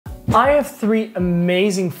I have 3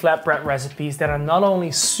 amazing flatbread recipes that are not only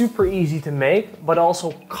super easy to make, but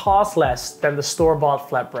also cost less than the store-bought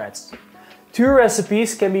flatbreads. 2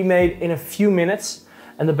 recipes can be made in a few minutes,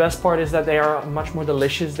 and the best part is that they are much more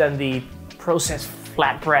delicious than the processed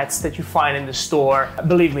flatbreads that you find in the store.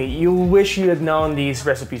 Believe me, you wish you had known these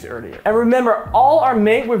recipes earlier. And remember, all are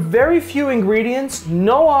made with very few ingredients,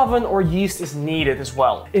 no oven or yeast is needed as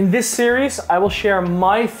well. In this series, I will share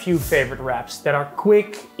my few favorite wraps that are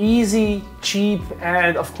quick, easy, cheap,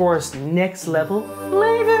 and of course, next level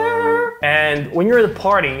flavor. And when you're at a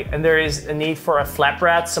party and there is a need for a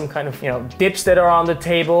flatbread, some kind of, dips that are on the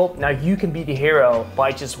table, now you can be the hero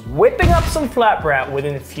by just whipping up some flatbread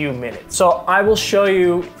within a few minutes. So I will show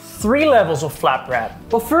you 3 levels of flatbread.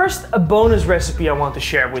 But first, a bonus recipe I want to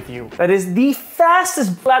share with you. That is the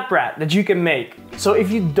fastest flatbread that you can make. So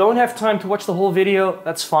if you don't have time to watch the whole video,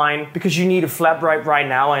 that's fine, because you need a flatbread right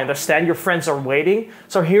now. I understand your friends are waiting.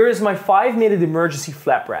 So here is my 5-minute emergency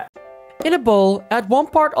flatbread. In a bowl, add 1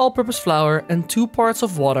 part all-purpose flour and 2 parts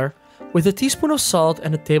of water with a teaspoon of salt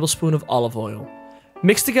and a tablespoon of olive oil.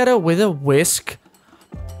 Mix together with a whisk.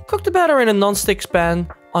 Cook the batter in a non-stick pan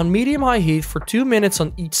on medium-high heat for 2 minutes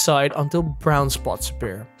on each side until brown spots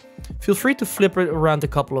appear. Feel free to flip it around a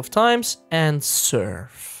couple of times and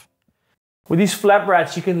serve. With these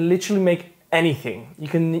flatbreads, you can literally make anything. You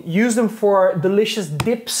can use them for delicious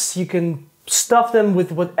dips. You can stuff them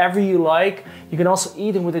with whatever you like. You can also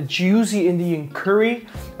eat them with a juicy Indian curry.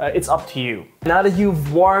 It's up to you. Now that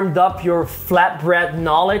you've warmed up your flatbread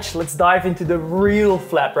knowledge, let's dive into the real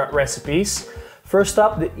flatbread recipes. First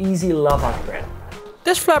up, the easy lavash bread.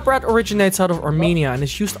 This flatbread originates out of Armenia and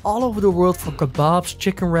is used all over the world for kebabs,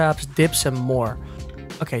 chicken wraps, dips and more.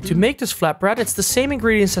 Okay, to make this flatbread, it's the same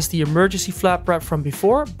ingredients as the emergency flatbread from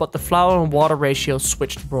before, but the flour and water ratio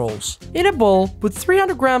switched roles. In a bowl, put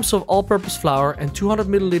 300 grams of all-purpose flour and 200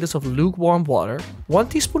 milliliters of lukewarm water, 1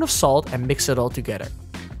 teaspoon of salt and mix it all together.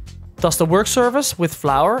 Dust the work surface with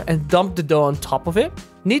flour and dump the dough on top of it.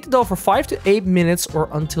 Knead the dough for 5 to 8 minutes or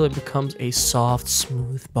until it becomes a soft,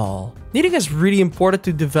 smooth ball. Kneading is really important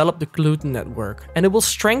to develop the gluten network, and it will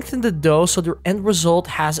strengthen the dough so the end result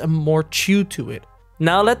has a more chew to it.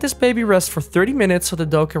 Now let this baby rest for 30 minutes so the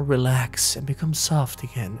dough can relax and become soft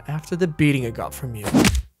again after the beating it got from you.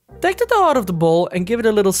 Take the dough out of the bowl and give it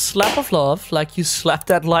a little slap of love, like you slapped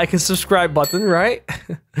that like and subscribe button, right?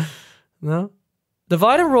 No?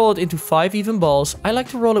 Divide and roll it into 5 even balls. I like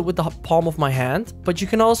to roll it with the palm of my hand, but you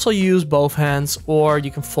can also use both hands or you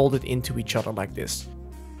can fold it into each other like this.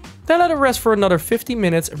 Then let it rest for another 15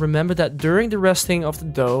 minutes and remember that during the resting of the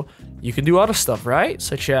dough, you can do other stuff, right?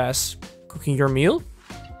 Such as cooking your meal.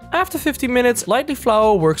 After 15 minutes, lightly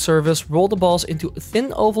flour work surface, roll the balls into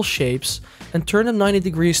thin oval shapes and turn them 90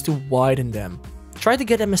 degrees to widen them. Try to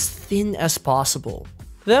get them as thin as possible.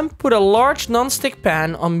 Then put a large non-stick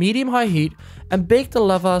pan on medium-high heat and bake the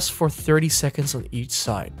lavash for 30 seconds on each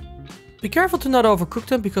side. Be careful to not overcook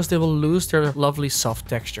them because they will lose their lovely soft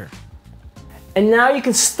texture. And now you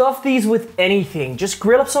can stuff these with anything. Just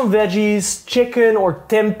grill up some veggies, chicken or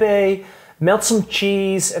tempeh, melt some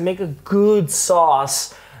cheese and make a good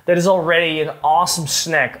sauce that is already an awesome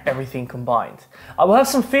snack, everything combined. I will have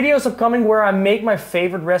some videos upcoming where I make my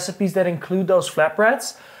favorite recipes that include those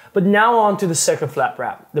flatbreads. But now on to the second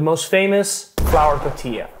flatbread, the most famous flour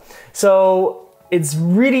tortilla. So it's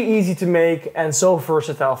really easy to make and so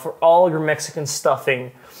versatile for all your Mexican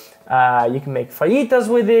stuffing. You can make fajitas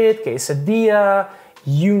with it, quesadilla,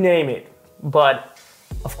 you name it. But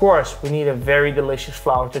of course, we need a very delicious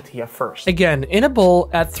flour tortilla first. Again, in a bowl,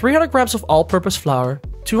 add 300 grams of all-purpose flour,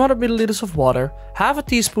 200 milliliters of water, half a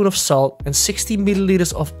teaspoon of salt, and 60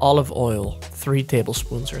 milliliters of olive oil, 3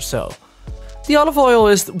 tablespoons or so. The olive oil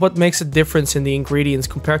is what makes a difference in the ingredients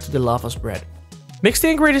compared to the lavash bread. Mix the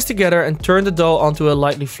ingredients together and turn the dough onto a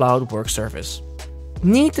lightly floured work surface.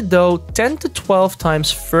 Knead the dough 10 to 12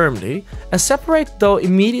 times firmly and separate the dough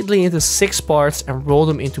immediately into 6 parts and roll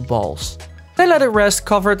them into balls. Then let it rest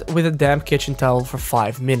covered with a damp kitchen towel for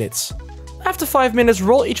 5 minutes. After 5 minutes,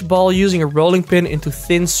 roll each ball using a rolling pin into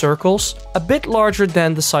thin circles, a bit larger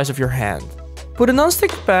than the size of your hand. Put a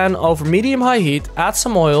non-stick pan over medium-high heat, add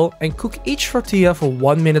some oil, and cook each tortilla for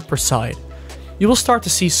 1 minute per side. You will start to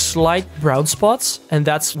see slight brown spots, and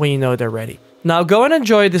that's when you know they're ready. Now go and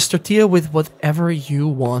enjoy this tortilla with whatever you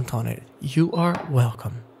want on it. You are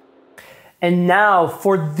welcome. And now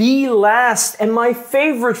for the last and my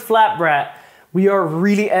favorite flatbread. We are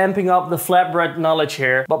really amping up the flatbread knowledge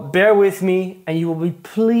here, but bear with me and you will be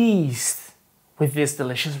pleased with this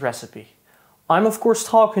delicious recipe. I'm of course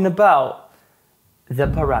talking about the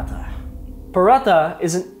paratha. Paratha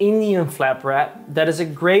is an Indian flatbread that is a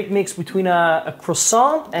great mix between a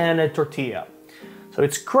croissant and a tortilla. So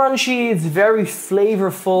it's crunchy, it's very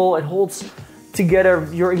flavorful, it holds together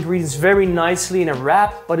your ingredients very nicely in a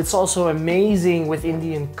wrap, but it's also amazing with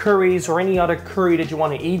Indian curries or any other curry that you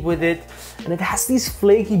want to eat with it. And it has these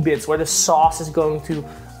flaky bits where the sauce is going to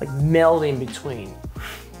like melt in between.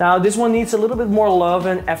 Now this one needs a little bit more love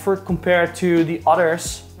and effort compared to the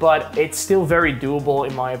others, but it's still very doable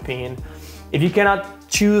in my opinion. If you cannot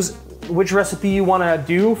choose which recipe you want to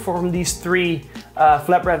do from these three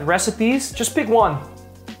flatbread recipes, just pick one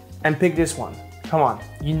and pick this one. Come on,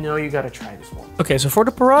 you know you gotta try this one. Okay, so for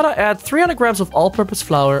the paratha, add 300 grams of all-purpose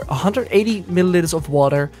flour, 180 milliliters of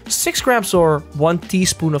water, 6 grams or 1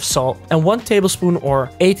 teaspoon of salt, and 1 tablespoon or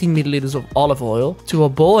 18 milliliters of olive oil to a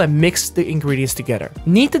bowl and mix the ingredients together.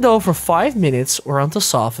 Knead the dough for 5 minutes or until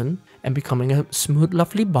softened and becoming a smooth,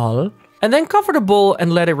 lovely ball. And then cover the bowl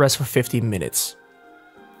and let it rest for 15 minutes.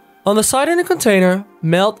 On the side in the container,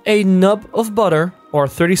 melt a nub of butter or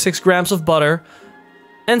 36 grams of butter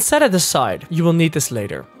and set it aside. You will need this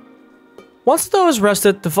later. Once the dough is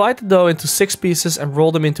rested, divide the dough into 6 pieces and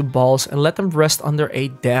roll them into balls and let them rest under a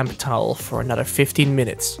damp towel for another 15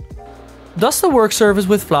 minutes. Dust the work surface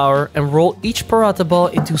with flour and roll each paratha ball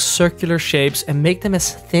into circular shapes and make them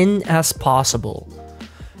as thin as possible.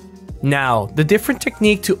 Now, the different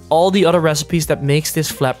technique to all the other recipes that makes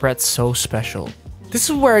this flatbread so special. This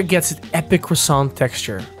is where it gets its epic croissant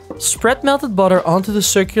texture. Spread melted butter onto the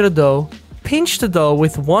circular dough, pinch the dough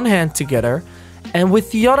with one hand together, and with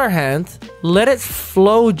the other hand, let it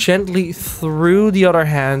flow gently through the other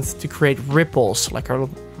hand to create ripples, like a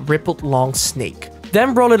rippled long snake.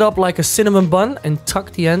 Then roll it up like a cinnamon bun and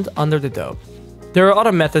tuck the end under the dough. There are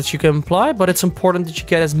other methods you can apply, but it's important that you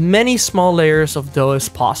get as many small layers of dough as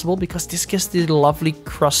possible because this gives the lovely,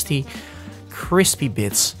 crusty, crispy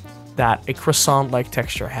bits that a croissant-like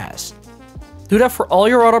texture has. Do that for all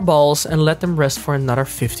your other balls and let them rest for another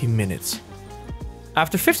 15 minutes.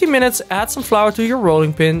 After 15 minutes, add some flour to your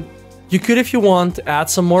rolling pin. You could, if you want, add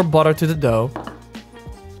some more butter to the dough.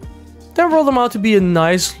 Then roll them out to be a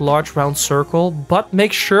nice, large round circle, but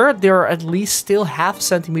make sure they are at least still half a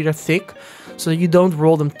centimeter thick so that you don't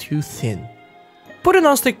roll them too thin. Put a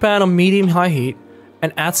non-stick pan on medium-high heat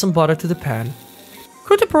and add some butter to the pan.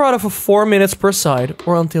 Cook the paratha for 4 minutes per side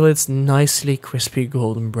or until it's nicely crispy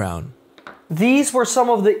golden brown. These were some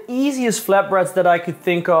of the easiest flatbreads that I could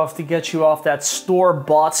think of to get you off that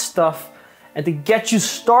store-bought stuff and to get you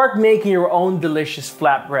start making your own delicious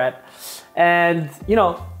flatbread. And, you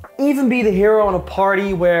know, even be the hero on a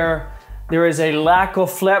party where there is a lack of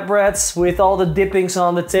flatbreads with all the dippings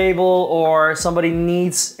on the table, or somebody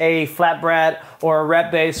needs a flatbread or a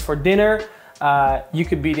wrap base for dinner. You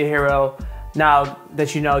could be the hero now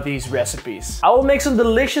that you know these recipes. I will make some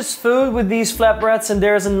delicious food with these flatbreads, and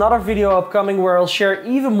there's another video upcoming where I'll share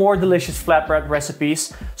even more delicious flatbread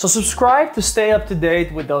recipes. So subscribe to stay up to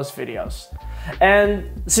date with those videos.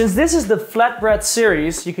 And since this is the flatbread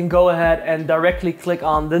series, you can go ahead and directly click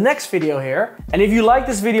on the next video here. And if you like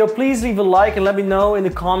this video, please leave a like and let me know in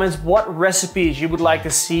the comments what recipes you would like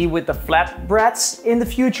to see with the flatbreads in the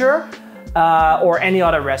future, or any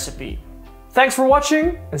other recipe. Thanks for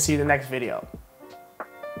watching and see you in the next video.